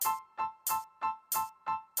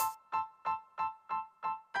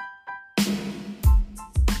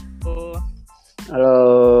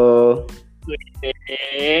Halo,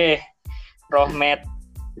 Rohmet.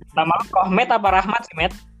 Nama lu Rohmet apa Rahmat sih,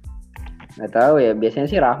 Met? nggak tahu ya. Biasanya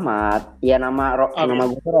sih Rahmat. Iya Oh,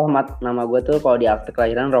 nama gue tuh Rahmat. Nama gue tuh kalau di akte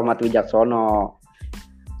kelahiran Rahmat Wijaksono.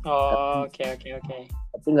 oke.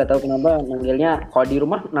 Tapi nggak tahu kenapa manggilnya kalau di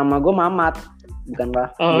rumah nama gue Mamat, bukan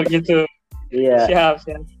Oh, bukan. gitu. Iya.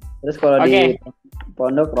 Siap. Terus kalau di Oke.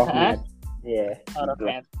 pondok Hah? Rohmet. Iya. Oh, Gitu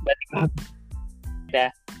lah. Rohmet. Berarti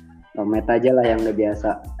udah. Rohmet aja lah yang udah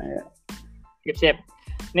biasa. Ayo. Sip.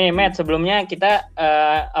 Nih, Met, sebelumnya kita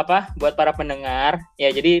buat para pendengar, ya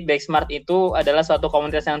jadi Backsmart itu adalah suatu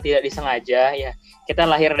komunitas yang tidak disengaja ya. Kita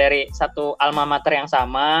lahir dari satu alma mater yang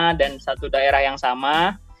sama dan satu daerah yang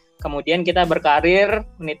sama. Kemudian kita berkarir,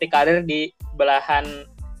 meniti karir di belahan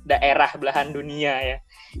dunia ya.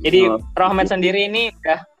 Jadi Rohmet sendiri ini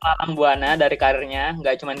udah malang buana dari karirnya,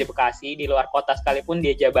 nggak cuma di Bekasi, di luar kota sekalipun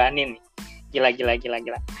dia jabanin. Gila.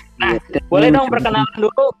 Nah, boleh dong perkenalan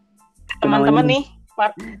dulu teman-teman nih.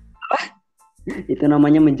 Itu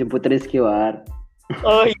namanya menjemput rezeki, War.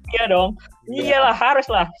 Oh iya dong. Iyalah,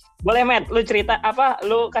 harus lah. Boleh, Matt, lu cerita apa?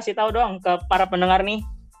 Lu kasih tahu dong ke para pendengar nih.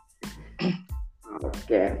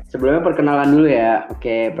 Oke, sebelumnya perkenalan dulu ya.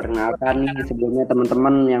 Oke, perkenalkan nih sebelumnya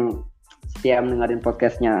teman-teman yang setia mendengarin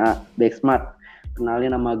podcastnya Backsmart.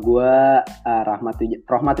 Kenalin nama gue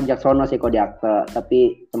Rahmat Wijaksono sih kok di akte.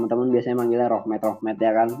 Tapi teman-teman biasanya manggilnya Rohmet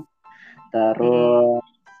ya kan. Terus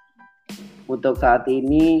untuk saat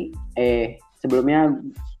ini sebelumnya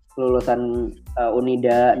lulusan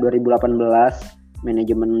Unida 2018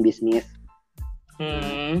 manajemen bisnis.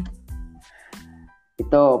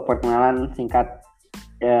 Itu perkenalan singkat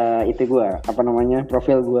itu gue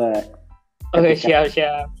profil gue. Oke, siap.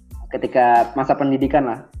 Ketika masa pendidikan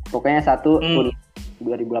lah, pokoknya Unida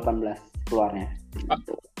 2018 keluarnya.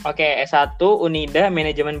 Oke, S1 Unida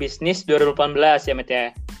manajemen bisnis 2018 ya, Met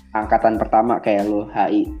ya. Angkatan pertama kayak lu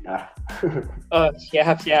HI. Oh,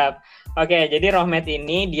 siap. Oke, jadi Rohmet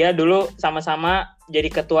ini dia dulu sama-sama jadi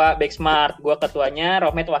ketua Backsmart. Gua ketuanya,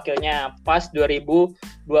 Rohmet wakilnya. Pas 2020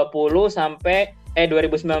 sampai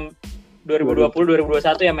 2021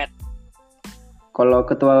 ya, Met. Kalau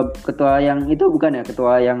ketua yang itu bukan ya,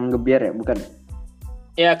 ketua yang gebiar ya, bukan?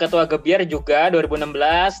 Ya, ketua gebiar juga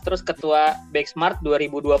 2016, terus ketua Backsmart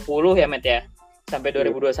 2020 ya, Met ya. Sampai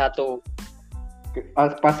 2021.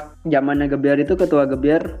 Pas zamannya gebiar itu, ketua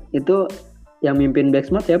gebiar itu yang mimpin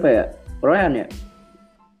Backsmart siapa ya? Royhan ya?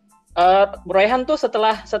 Royhan tuh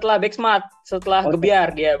setelah Backsmart, setelah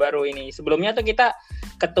gebiar dia baru ini. Sebelumnya tuh kita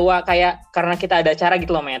ketua kayak karena kita ada acara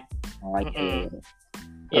gitu loh, Met.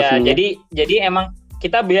 Ya, jadi emang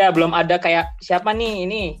kita belum ada kayak siapa nih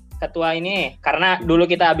ini ketua ini, karena dulu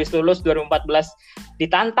kita habis lulus 2014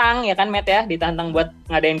 ditantang ya kan, Met ya, ditantang buat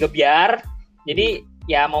ngadain gebiar. Jadi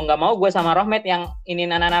ya mau nggak mau gue sama Rohmet yang ini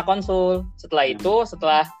anak-anak konsul. Setelah itu,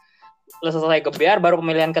 setelah selesai gebiar baru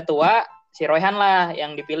pemilihan ketua, si Royhan lah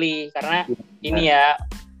yang dipilih karena ini ya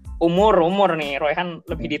umur nih, Royhan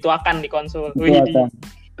lebih dituakan di konsul.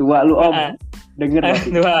 Tua lu Om. Denger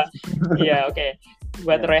tua. Iya, oke.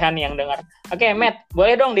 Buat Royhan yang dengar. Oke, Matt,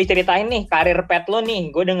 boleh dong diceritain nih karir pet lu nih.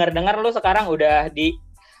 Gue dengar lu sekarang udah di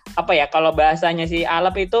apa ya, kalau bahasanya si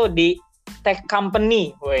Alap itu di tech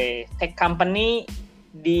company. Tech company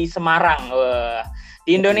di Semarang.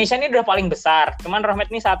 Di Indonesia ini udah paling besar. Cuman Rohmet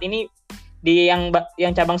nih saat ini di yang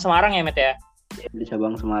cabang Semarang ya, Met ya? Di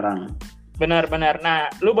cabang Semarang. Benar. Nah,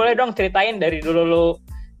 lu boleh dong ceritain dari dulu lu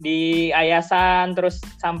di Ayasan terus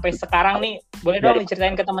sampai sekarang nih. Boleh dong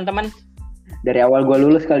diceritain ke teman-teman. Dari awal gue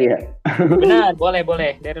lulus kali ya? Benar, boleh.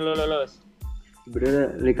 Dari lu lulus.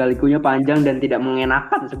 Sebenarnya lika-likunya panjang dan tidak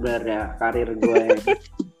mengenakan sebenarnya karir gue.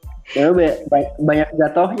 Ya banyak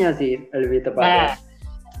jatuhnya sih lebih tepatnya. Nah,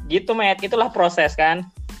 gitu, Met. Itulah proses kan?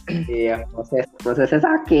 Iya, prosesnya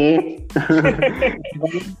sakit.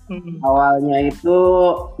 Awalnya itu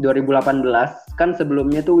 2018 kan,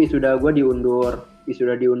 sebelumnya tuh wisuda gue diundur.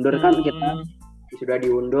 Kan kita wisuda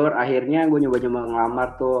diundur, akhirnya gue nyoba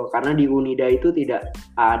ngelamar tuh, karena di Unida itu tidak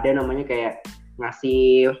ada namanya kayak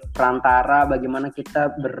ngasih perantara bagaimana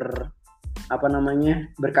kita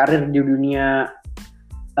berkarir di dunia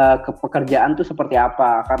kepekerjaan tuh seperti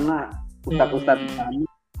apa, karena ustadz kami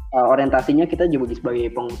orientasinya kita juga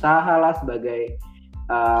sebagai pengusaha lah, sebagai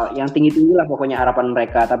yang tinggi-tinggi lah pokoknya harapan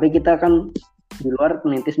mereka, tapi kita kan di luar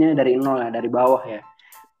perintisnya dari nol ya, dari bawah ya.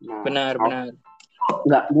 Nah, benar.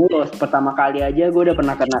 Nggak mulus, pertama kali aja gue udah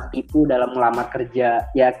pernah kena tipu dalam melamar kerja.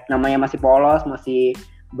 Ya namanya masih polos, masih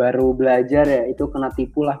baru belajar ya, itu kena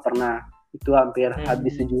tipu lah pernah. Itu hampir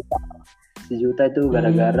habis 1 juta. 1 juta itu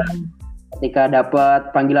gara-gara ketika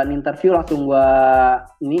dapat panggilan interview langsung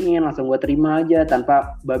gue terima aja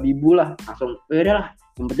tanpa babi bu lah, langsung udahlah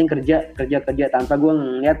Yang penting kerja tanpa gue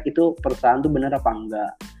ngeliat itu perusahaan tuh bener apa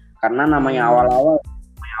enggak. Karena namanya awal-awal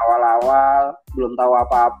belum tahu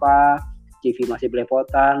apa-apa, CV masih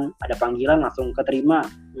belepotan, ada panggilan langsung keterima.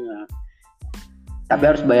 Nah, tapi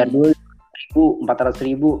harus bayar dulu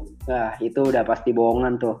 400.000. Nah, itu udah pasti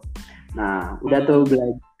bohongan tuh. Nah, udah tuh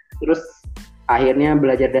belajar. Terus akhirnya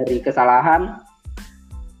belajar dari kesalahan.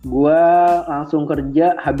 Gua langsung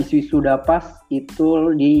kerja habis wisuda pas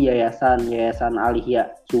itu di Yayasan Alihya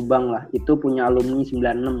Subang lah. Itu punya alumni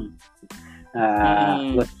 96. Nah,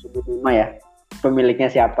 gue sebut nama ya. Pemiliknya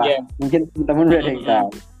siapa? Yeah. Mungkin teman-teman udah ada yang tahu.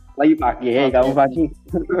 Lagi Pagi, kamu Pagi.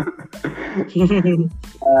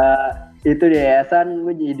 Itu di yayasan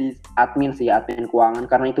gue jadi admin keuangan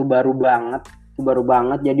karena itu baru banget.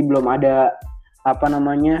 Jadi belum ada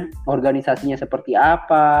organisasinya seperti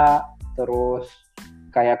apa, terus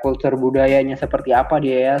kayak kultur budayanya seperti apa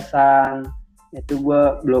di yayasan. Itu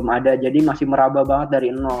gue belum ada, jadi masih meraba banget dari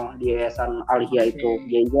nol di Yayasan Alihya itu.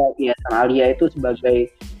 Yayasan Alihya itu sebagai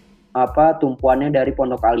tumpuannya dari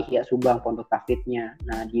Pondok Alihya Subang, pondok tahfidznya.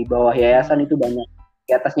 Nah, di bawah yayasan itu banyak,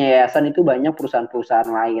 di atasnya yayasan itu banyak perusahaan-perusahaan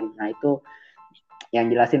lain. Nah, itu yang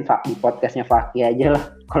jelasin di podcastnya Fakih aja lah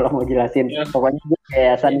kalau mau jelasin. Pokoknya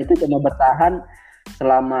yayasan itu cuma bertahan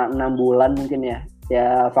selama 6 bulan mungkin ya.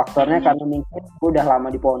 Ya faktornya karena mungkin gue udah lama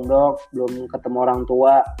di pondok, belum ketemu orang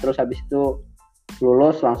tua, terus habis itu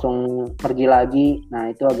lulus langsung pergi lagi. Nah,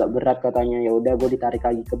 itu agak berat katanya. Ya udah gue ditarik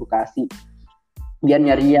lagi ke Bekasi. Biar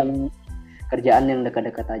nyari yang kerjaan yang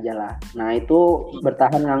dekat-dekat aja lah. Nah, itu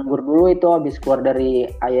bertahan nganggur dulu itu habis keluar dari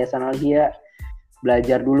Yayasan Alihya.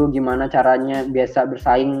 Belajar dulu gimana caranya biasa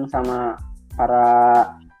bersaing sama para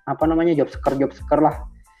job seeker lah.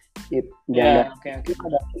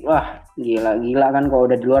 Wah, gila kan kalau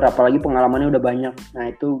udah di luar, apalagi pengalamannya udah banyak. Nah,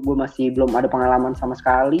 itu gue masih belum ada pengalaman sama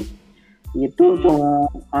sekali. Itu cuma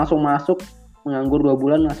langsung masuk, menganggur 2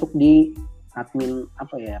 bulan masuk di admin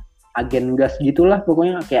agen gas gitulah,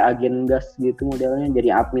 pokoknya kayak agen gas gitu modelnya,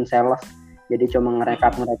 jadi admin sales. Jadi cuma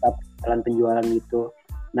ngerekap jalan penjualan gitu.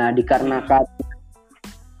 Nah, dikarenakan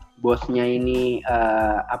bosnya ini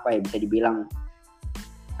bisa dibilang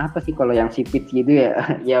apa sih kalau yang sipit gitu ya.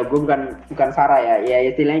 Ya gue bukan Sarah ya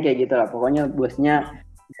istilahnya kayak gitu lah. Pokoknya bosnya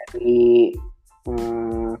dari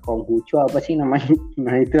Konghucu apa sih namanya.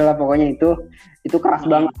 Nah, itulah pokoknya itu keras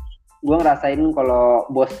banget. Gue ngerasain kalau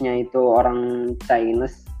bosnya itu orang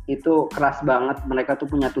Chinese itu keras banget. Mereka tuh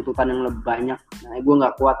punya tuntutan yang lebih banyak. Nah, gue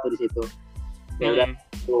nggak kuat tuh di situ. Ya udah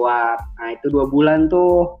keluar. Nah, itu 2 bulan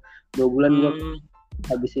gue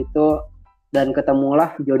habis itu, dan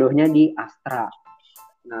ketemulah jodohnya di Astra.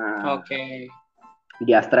 Nah,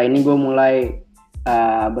 di Astra ini gue mulai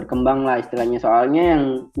berkembang lah istilahnya. Soalnya yang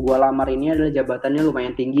gue lamar ini adalah jabatannya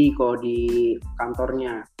lumayan tinggi kok di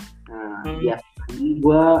kantornya. Nah, di Astra ini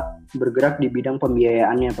gue bergerak di bidang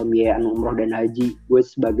pembiayaan umroh dan haji. Gue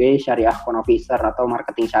sebagai syariah officer atau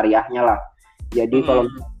marketing syariahnya lah. Jadi kalau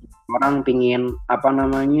orang pingin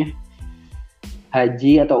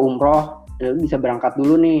haji atau umroh, bisa berangkat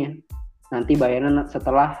dulu nih. Nanti bayarnya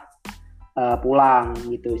setelah pulang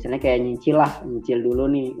gitu. Misalnya kayak nyicil dulu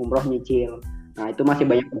nih, umroh nyicil. Nah, itu masih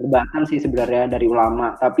banyak perdebatan sih sebenarnya dari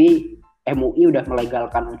ulama, tapi MUI udah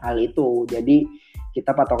melegalkan hal itu. Jadi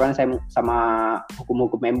kita patokan sama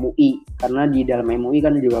hukum-hukum MUI, karena di dalam MUI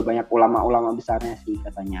kan juga banyak ulama-ulama besarnya sih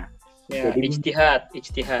katanya. Ya, jadi ijtihad.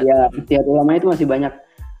 Ya, ijtihad ulama itu masih banyak.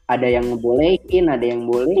 Ada yang ngebolehin, ada yang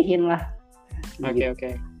bolehin lah.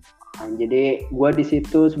 Oke. Nah, jadi gue di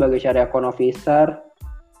situ sebagai syariah officer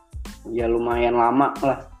ya lumayan lama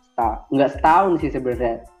lah, nggak setahun sih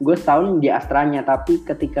sebenarnya. Gue setahun di Astranya, tapi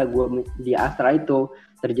ketika gue di Astra itu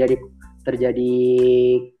terjadi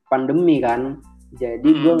pandemi kan, jadi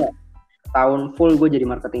gue nggak setahun full gue jadi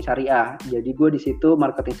marketing syariah. Jadi gue di situ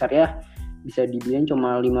marketing syariah bisa dibilang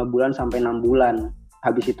cuma 5 bulan sampai 6 bulan.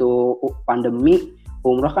 Habis itu pandemi,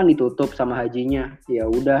 umroh kan ditutup sama hajinya. Ya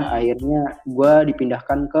udah, akhirnya gue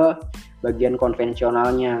dipindahkan ke bagian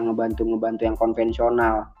konvensionalnya, ngebantu yang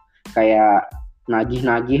konvensional. Kayak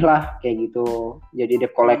nagih lah kayak gitu, jadi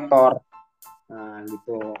debt collector. Nah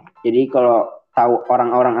gitu. Jadi kalau tahu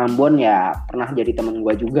orang-orang Ambon ya pernah jadi teman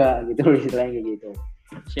gue juga gitu istilahnya kayak gitu.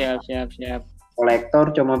 Siap.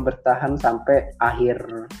 Kolektor cuma bertahan sampai akhir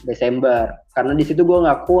Desember karena di situ gue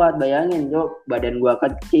nggak kuat. Bayangin badan gue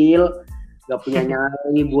kecil, nggak punya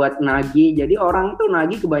nyali buat nagih. Jadi orang tuh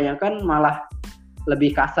nagih kebanyakan malah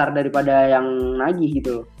lebih kasar daripada yang nagih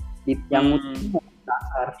gitu. Yang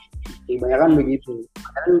kasar. Kebanyakan begitu.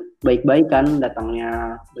 Kan baik-baik kan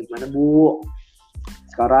datangnya. Bagaimana Bu?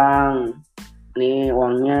 Sekarang ini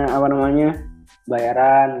uangnya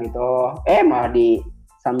bayaran gitu. Malah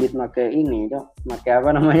sambil pakai ini, pakai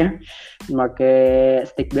apa namanya? Pakai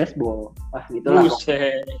stick baseball. Wah, gitulah.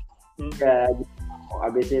 Ya, gitu.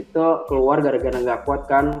 Habis itu keluar gara-gara nggak kuat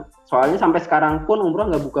kan. Soalnya sampai sekarang pun umroh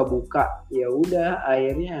nggak buka-buka. Ya udah,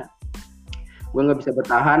 akhirnya gue nggak bisa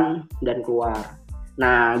bertahan dan keluar.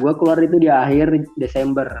 Nah, gue keluar itu di akhir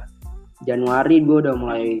Desember. Januari gue udah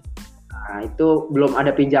mulai. Nah, itu belum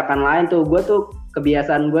ada pijakan lain tuh. Gue tuh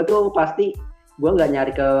kebiasaan gue tuh pasti gue nggak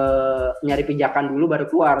nyari pijakan dulu baru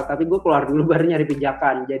keluar, tapi gue keluar dulu baru nyari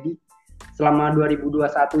pijakan. Jadi selama 2021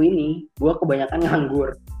 ini gue kebanyakan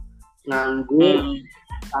nganggur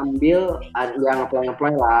sambil yang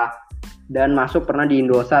ngeplay lah, dan masuk pernah di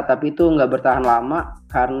Indosat, tapi itu nggak bertahan lama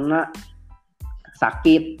karena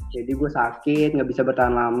sakit. Jadi gue sakit nggak bisa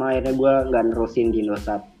bertahan lama, akhirnya gue nggak nerusin di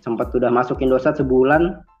Indosat. Sempat udah masuk Indosat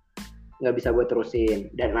sebulan nggak bisa gue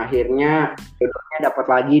terusin, dan akhirnya jodohnya dapat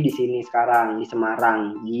lagi di sini sekarang di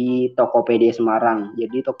Semarang, di Tokopedia Semarang.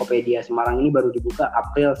 Jadi Tokopedia Semarang ini baru dibuka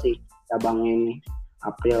April sih cabangnya ini,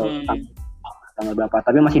 April tanggal berapa,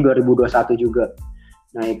 tapi masih 2021 juga.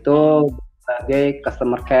 Nah itu sebagai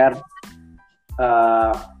customer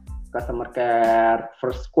care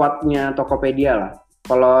first squadnya Tokopedia lah.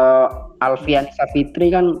 Kalau Alfian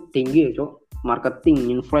Safitri kan tinggi cok,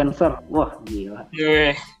 marketing influencer, wah gila.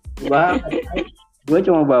 Gue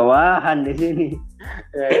cuma bawahan di sini,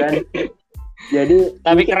 ya kan. Jadi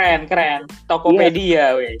tapi keren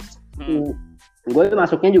Tokopedia, wes. Gue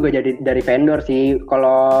masuknya juga jadi dari vendor sih.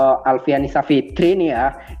 Kalau Alfianisa Fitri nih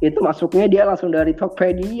ya, itu masuknya dia langsung dari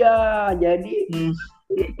Tokopedia. Jadi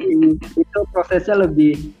itu prosesnya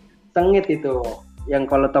lebih sengit itu. Yang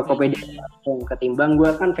kalau Tokopedia langsung ketimbang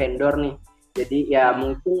gue kan vendor nih. Jadi ya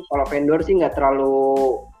mungkin kalau vendor sih nggak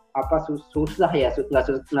terlalu susah ya,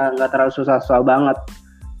 nggak terlalu susah banget.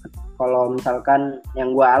 Kalau misalkan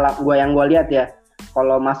yang gue lihat ya,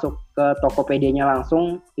 kalau masuk ke Tokopedia-nya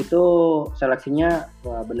langsung itu seleksinya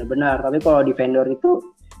wah benar-benar. Tapi kalau di vendor itu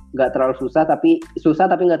nggak terlalu susah tapi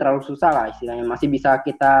nggak terlalu susah lah istilahnya, masih bisa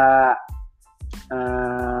kita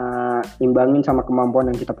imbangin sama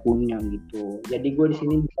kemampuan yang kita punya gitu. Jadi gue di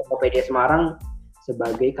sini di Tokopedia Semarang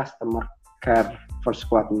sebagai customer care first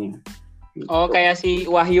squad-nya. Oh, kayak si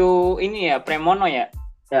Wahyu ini ya, Premono ya?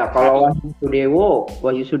 Ya, kalau Wahyu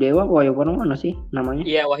Sudewo, Wahyu Premono sih namanya?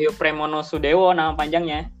 Iya, Wahyu Premono Sudewo nama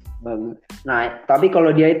panjangnya. Bagus. Nah, tapi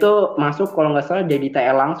kalau dia itu masuk kalau nggak salah jadi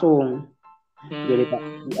TL langsung. Jadi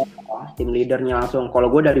tim leadernya langsung. Kalau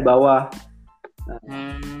gue dari bawah.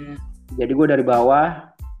 Jadi gue dari bawah,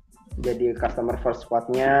 jadi customer first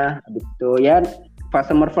squad-nya. Gitu ya,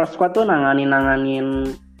 customer first squad tuh nanganin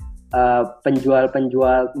penjual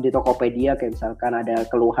di Tokopedia, kayak misalkan ada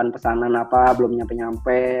keluhan pesanan apa belum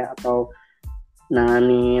nyampe atau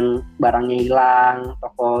nanganin barangnya hilang,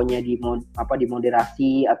 tokonya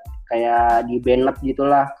dimoderasi kayak di banned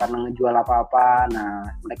gitulah karena ngejual apa-apa.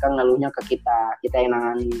 Nah mereka ngeluhnya ke kita yang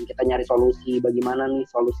nanganin, kita nyari solusi bagaimana nih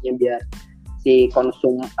solusinya biar si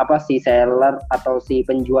seller atau si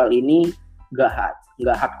penjual ini nggak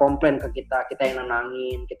hard komplain ke kita yang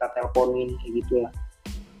nanganin, kita teleponin kayak gitu lah.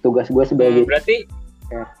 Tugas gue sebagai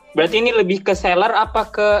berarti ini lebih ke seller apa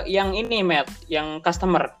ke yang ini, Matt, yang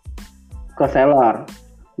customer? Ke seller.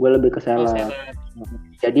 Gue lebih ke seller.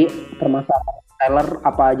 Jadi permasalahan seller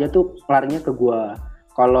apa aja tuh larinya ke gue.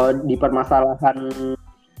 Kalau di permasalahan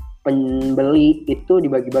pembeli itu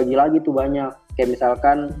dibagi-bagi lagi tuh banyak. Kayak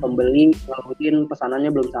misalkan pembeli ngeluhin pesanannya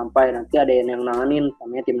belum sampai, nanti ada yang nanganin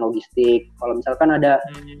namanya tim logistik. Kalau misalkan ada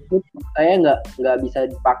saya nggak bisa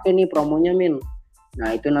dipakai nih promonya Min,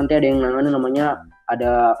 nah itu nanti ada yang namanya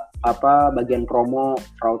ada bagian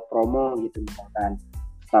fraud promo gitu misalkan.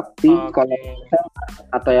 Tapi kalau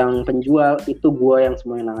atau yang penjual itu gue yang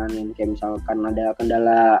semuanya nanganin. Kayak misalkan ada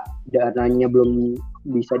kendala dananya belum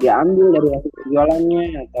bisa diambil dari hasil penjualannya,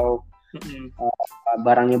 atau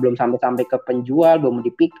barangnya belum sampai ke penjual, belum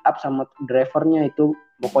di pick up sama drivernya, itu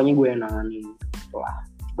pokoknya gue yang nanganin. Wah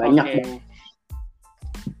banyak banget.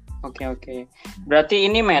 Oke. Berarti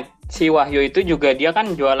ini Matt, si Wahyu itu juga dia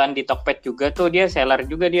kan jualan di Tokped juga tuh, dia seller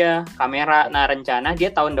juga, dia kamera. Nah rencana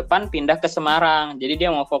dia tahun depan pindah ke Semarang, jadi dia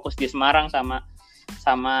mau fokus di Semarang sama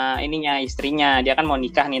ininya istrinya, dia kan mau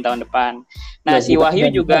nikah nih tahun depan. Nah si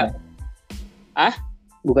Wahyu juga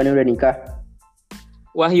bukannya udah nikah?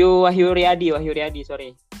 Wahyu Riyadi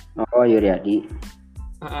sorry. Oh Riyadi.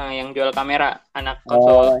 Yang jual kamera, anak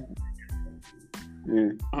konsol.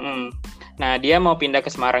 Nah dia mau pindah ke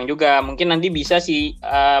Semarang juga, mungkin nanti bisa sih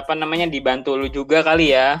dibantu lu juga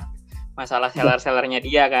kali ya, masalah seller-sellernya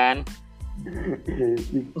dia kan.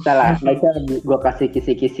 Salah, gue kasih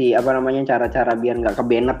kisi-kisi cara-cara biar nggak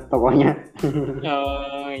kebenet pokoknya.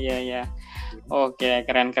 Oh iya. Oke,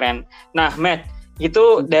 keren. Nah Matt,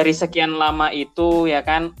 Itu dari sekian lama itu ya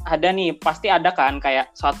kan, ada nih, pasti ada kan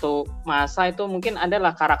kayak suatu masa itu mungkin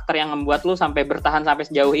adalah karakter yang membuat lu sampai bertahan sampai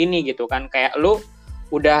sejauh ini gitu kan. Kayak lu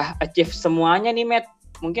udah achieve semuanya nih, Matt.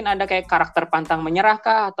 Mungkin ada kayak karakter pantang menyerah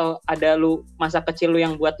kah? Atau ada lu masa kecil lu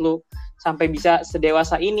yang buat lu sampai bisa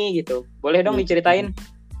sedewasa ini gitu. Boleh dong diceritain?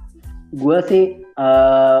 Gue sih,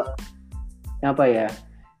 apa ya,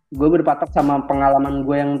 gue berpatok sama pengalaman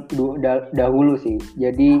gue yang dahulu sih.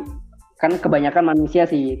 Jadi kan kebanyakan manusia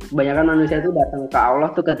itu datang ke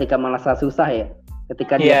Allah tuh ketika merasa susah ya.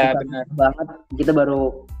 Ketika dia susah banget, kita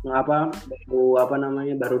baru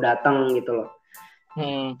datang gitu loh.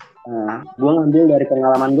 Nah, gue ngambil dari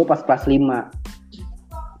pengalaman gue pas kelas 5.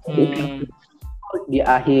 Di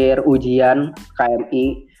akhir ujian KMI,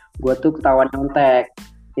 gue tuh ketahuan nyontek.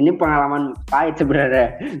 Ini pengalaman pahit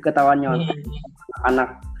sebenarnya, ketahuan nyontek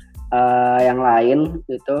anak yang lain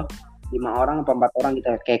gitu. 5 orang atau 4 orang gitu,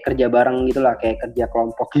 kayak kerja bareng gitu lah, kayak kerja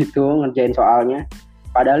kelompok gitu, ngerjain soalnya.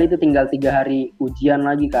 Padahal itu tinggal 3 hari ujian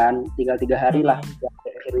lagi kan, tinggal 3 hari lah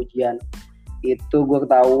akhir ujian. Itu gue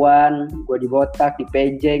ketahuan, gue dibotak,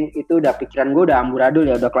 dipejeng, itu udah pikiran gue udah amburadul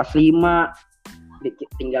ya, udah kelas 5,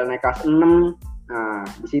 tinggal naik kelas 6. Nah,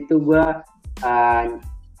 di situ gue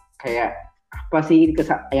kayak apa sih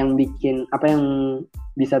yang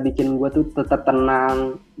bisa bikin gue tuh tetap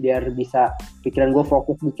tenang, biar bisa pikiran gue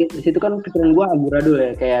fokus dikit. Di situ kan pikiran gue amburadul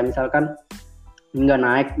ya, kayak misalkan nggak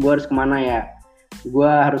naik, gue harus kemana ya,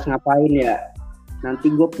 gue harus ngapain ya,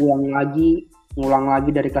 nanti gue ngulang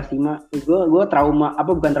lagi dari kelas 5. Gue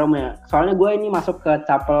bukan trauma ya, soalnya gue ini masuk ke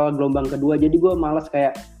capel gelombang kedua, jadi gue malas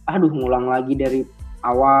kayak ngulang lagi dari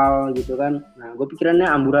awal gitu kan. Nah, gue pikirannya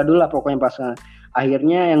amburadul lah pokoknya. Pas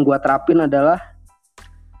akhirnya yang gue terapin adalah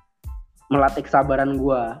melatih kesabaran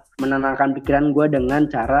gue, menenangkan pikiran gue dengan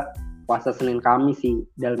cara puasa Senin Kamis sih.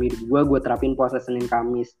 Dalam hidup gue terapin puasa Senin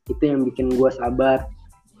Kamis. Itu yang bikin gue sabar,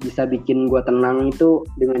 bisa bikin gue tenang itu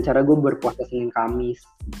dengan cara gue berpuasa Senin Kamis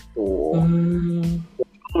gitu.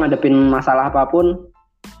 Ngadepin masalah apapun,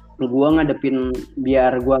 gue ngadepin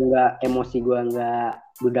biar gue nggak emosi, gue nggak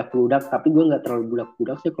budak-budak, tapi gue nggak terlalu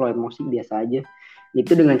budak-budak sih kalau emosi, biasa aja.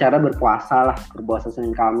 Itu dengan cara berpuasa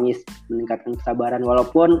Senin Kamis, meningkatkan kesabaran.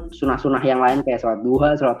 Walaupun sunah-sunah yang lain kayak sholat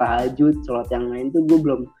duha, sholat tahajud, sholat yang lain tuh gue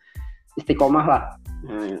belum istiqomah lah.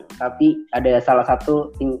 Tapi ada salah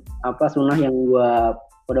satu sunah yang gue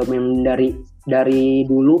udah main dari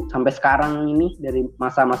dulu sampai sekarang ini, dari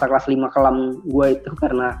masa-masa kelas 5 kelam gue itu,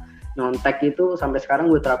 karena nyontek itu sampai sekarang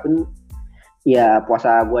gue terapin ya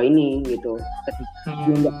puasa gue ini gitu. Ketika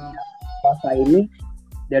gue nggak puasa ini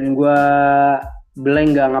dan gue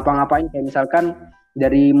blank, nggak ngapa-ngapain, kayak misalkan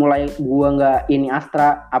dari mulai gue nggak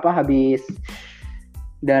habis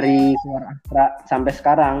dari keluar Astra sampai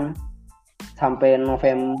sekarang, sampai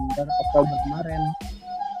November Oktober kemarin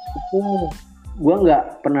itu gue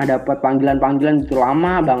nggak pernah dapat panggilan gitu,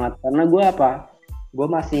 lama banget. Karena gue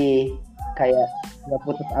masih kayak nggak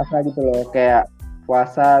putus asa gitu loh, kayak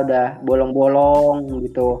puasa udah bolong-bolong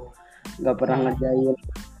gitu, nggak pernah ngerjain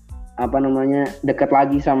dekat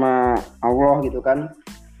lagi sama Allah gitu kan.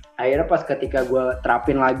 Akhirnya pas ketika gue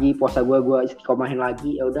terapin lagi puasa gue istiqomahin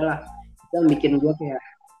lagi, ya udahlah, itu yang bikin gue kayak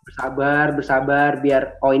bersabar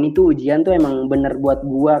biar ini tuh ujian tuh emang bener buat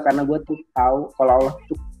gue, karena gue tuh tahu kalau Allah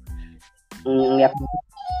tuh ngeliat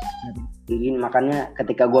begini. Makanya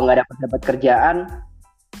ketika gue nggak dapat kerjaan,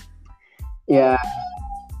 ya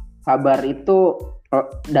sabar itu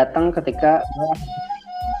datang ketika gue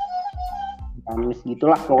Kamis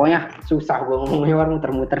gitulah. Pokoknya susah gue ngomongnya,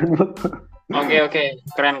 muter-muter gue. Oke.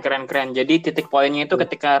 Keren. Jadi titik poinnya itu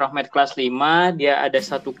ketika Rohmat kelas 5, dia ada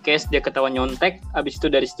satu case, dia ketahuan nyontek. Abis itu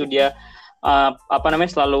dari situ dia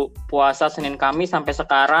selalu puasa Senin Kamis sampai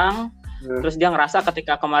sekarang. Terus dia ngerasa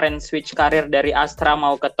ketika kemarin switch karir dari Astra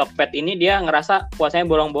mau ke Tokped ini, dia ngerasa puasanya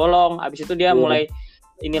bolong-bolong. Abis itu dia mulai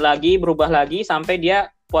ini lagi, berubah lagi sampai dia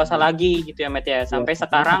puasa lagi gitu ya, Matt ya. Sampai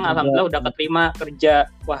sekarang alhamdulillah udah keterima kerja.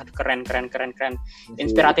 Wah, keren.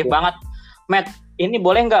 Inspiratif banget. Matt, ini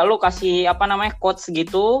boleh nggak lu kasih quotes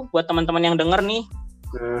gitu buat teman-teman yang denger nih?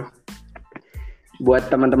 Buat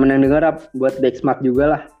teman-teman yang denger, buat Backsmart juga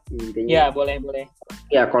lah intinya. Ya, boleh.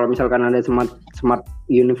 Ya, kalau misalkan ada smart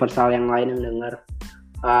universal yang lain yang denger,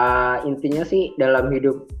 intinya sih dalam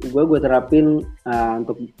hidup gue terapin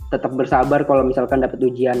untuk tetap bersabar. Kalau misalkan dapat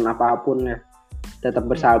ujian apapun ya,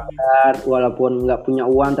 tetap bersabar. Walaupun nggak punya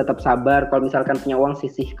uang, tetap sabar. Kalau misalkan punya uang,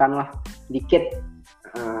 sisihkanlah dikit,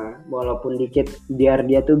 walaupun dikit, biar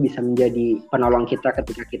dia tuh bisa menjadi penolong kita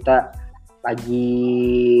ketika kita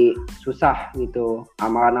lagi susah gitu.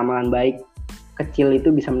 Amalan-amalan baik kecil itu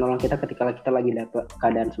bisa menolong kita ketika kita lagi dapat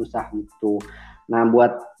keadaan susah gitu. Nah, buat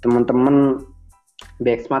teman-teman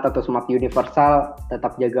back smart atau smart universal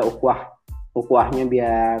tetap jaga ukhuwahnya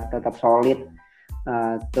biar tetap solid.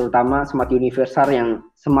 Terutama smart universal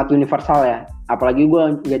ya, apalagi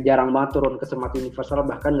gue jarang banget turun ke smart universal,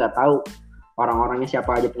 bahkan nggak tahu orang-orangnya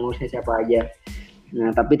siapa aja, pengurusnya siapa aja.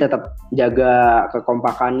 Nah tapi tetap jaga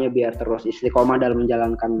kekompakannya biar terus istiqomah dalam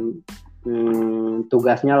menjalankan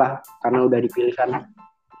tugasnya lah, karena udah dipilih kan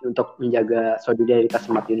untuk menjaga solidaritas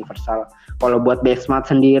smart universal. Kalau buat back smart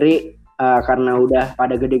sendiri, karena udah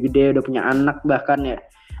pada gede-gede, udah punya anak bahkan ya,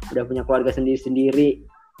 udah punya keluarga sendiri-sendiri,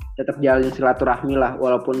 tetap jalin silaturahmi lah,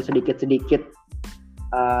 walaupun sedikit-sedikit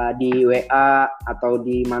di WA atau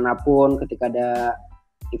dimanapun ketika ada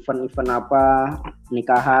event-event apa,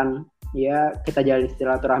 nikahan, ya kita jalin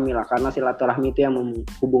silaturahmi lah, karena silaturahmi itu yang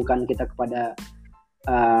menghubungkan kita kepada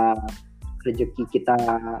rezeki kita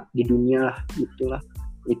di dunia lah, gitulah.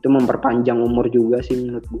 Itu memperpanjang umur juga sih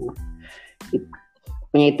menurut gue.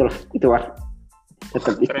 Itu war.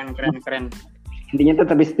 Tetap keren. Intinya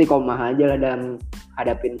tetap istiqomah aja lah dan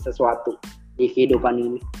hadapin sesuatu di kehidupan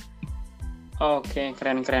ini. Oke,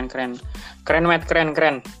 keren. Matt,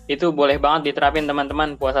 keren. Itu boleh banget diterapin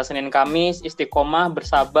teman-teman. Puasa Senin Kamis, istiqomah,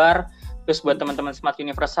 bersabar. Terus buat teman-teman Smart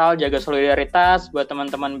Universal, jaga solidaritas. Buat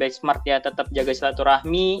teman-teman Back Smart ya, tetap jaga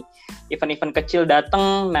silaturahmi. Event-event kecil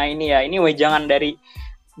datang. Nah ini wejangan dari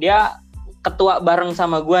dia ketua bareng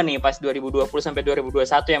sama gua nih pas 2020 sampai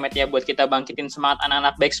 2021 ya Matt ya, buat kita bangkitin semangat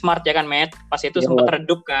anak-anak Back Smart ya kan Matt. Pas itu sempat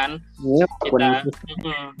redup kan. Iya, kita.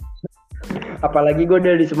 Apalagi gue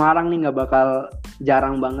udah di Semarang nih, nggak bakal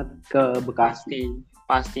jarang banget ke Bekasi.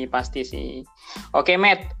 Pasti sih. Oke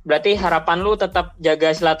Matt, berarti harapan lu tetap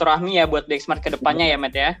jaga silaturahmi ya buat Back Smart ke depannya ya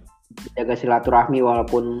Matt ya. Jaga silaturahmi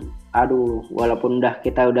walaupun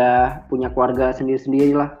kita udah punya keluarga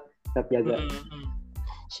sendiri-sendiri lah, tetap jaga.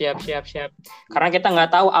 Siap. Karena kita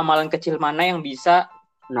nggak tahu amalan kecil mana yang bisa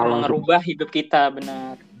merubah hidup kita,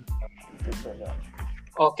 benar.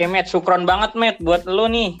 Oke, Matt, syukron banget, Matt, buat lu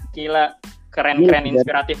nih. Gila, keren,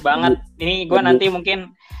 inspiratif banget. Ini gue nanti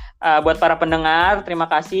mungkin buat para pendengar, terima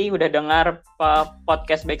kasih udah dengar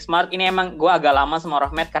podcast Back Smart. Ini emang gue agak lama sama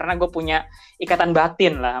Rahmat karena gue punya ikatan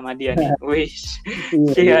batin lah sama dia nih. Wish.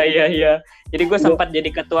 Iya. Jadi gue sempat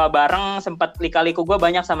jadi ketua bareng, sempat lika-liku gue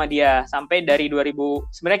banyak sama dia. Sampai dari 2000,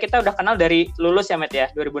 sebenarnya kita udah kenal dari lulus ya Matt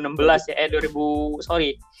ya, 2016 ya, 2014.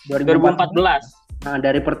 Nah,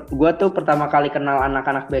 gue tuh pertama kali kenal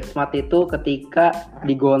anak-anak Back Smart itu ketika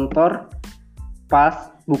di Gontor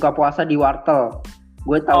pas buka puasa di Wartel.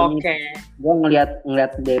 Gue tahu gue ngeliat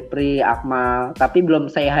Depri, Akmal, tapi belum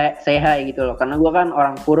say hi gitu loh, karena gue kan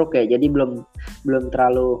orang Puruk ya, jadi belum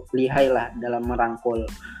terlalu lihai lah dalam merangkul.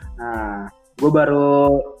 Nah, gue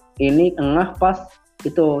baru ini ngeh pas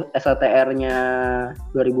itu SLTR-nya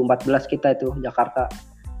 2014 kita itu Jakarta.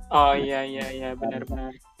 Oh iya benar.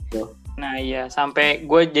 Nah iya, sampai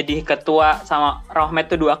gue jadi ketua sama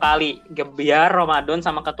Rahmat tuh 2 kali, biar Ramadan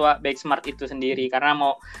sama ketua Back Smart itu sendiri, karena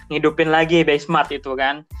mau ngidupin lagi Back Smart itu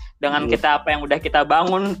kan, dengan kita apa yang udah kita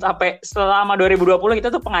bangun sampai selama 2020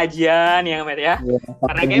 kita tuh pengajian ya Matt ya,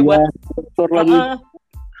 karena kayak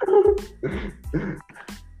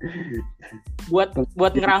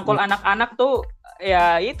buat ngerangkul anak-anak tuh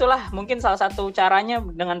ya itulah mungkin salah satu caranya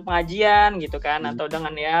dengan pengajian gitu kan, atau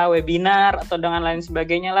dengan ya webinar atau dengan lain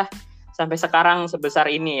sebagainya lah, sampai sekarang sebesar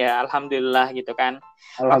ini ya, alhamdulillah gitu kan.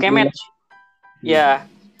 Oke Matt,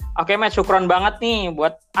 syukron banget nih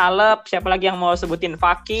buat Alep, siapa lagi yang mau sebutin,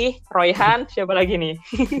 Fakih, Royhan, siapa lagi nih?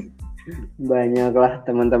 Banyak lah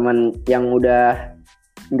teman-teman yang udah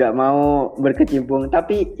nggak mau berkecimpung,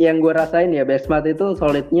 tapi yang gue rasain ya Back Smart itu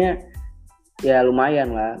solidnya ya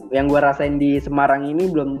lumayan lah. Yang gue rasain di Semarang ini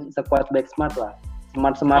belum sekuat Back Smart lah.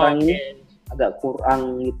 Semarang ini agak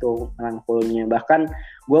kurang gitu rangkulnya. Bahkan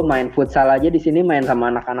gue main futsal aja di sini main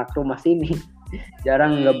sama anak-anak rumah sini.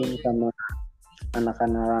 Jarang gabung sama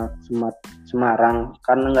anak-anak Semarang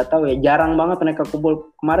karena nggak tahu ya, jarang banget mereka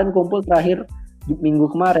kumpul. Kemarin kumpul terakhir minggu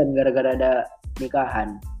kemarin gara-gara ada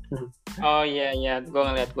nikahan. Oh iya, gue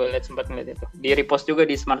sempat ngeliat itu. Di repost juga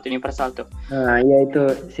di Smart Universal tuh. Nah iya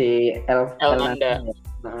itu si Elnanda.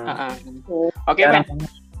 Oke Matt.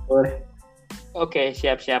 Oke,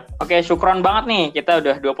 siap. Oke, syukron banget nih. Kita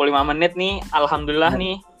udah 25 menit nih. Alhamdulillah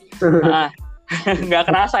nih.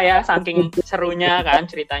 Nggak kerasa ya, saking serunya kan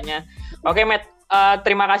ceritanya. Oke Matt,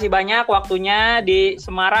 terima kasih banyak waktunya di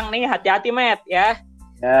Semarang nih. Hati-hati Matt ya.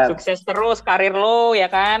 Sukses terus karir lo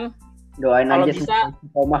ya kan. Doain kalo aja bisa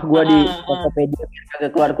rumah gue di Tokopedia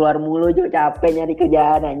biar keluar mulu, capek nyari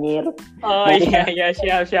kerjaan anjir. Oh iya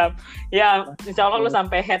siap. Ya insya Allah lu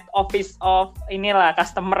sampai head office of inilah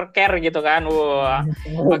customer care gitu kan. Wah.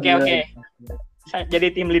 Oke. jadi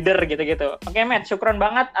tim leader gitu-gitu. Oke, Matt, syukron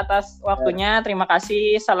banget atas waktunya. Terima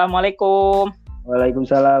kasih. Assalamualaikum.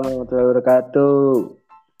 Waalaikumsalam warahmatullahi wabarakatuh.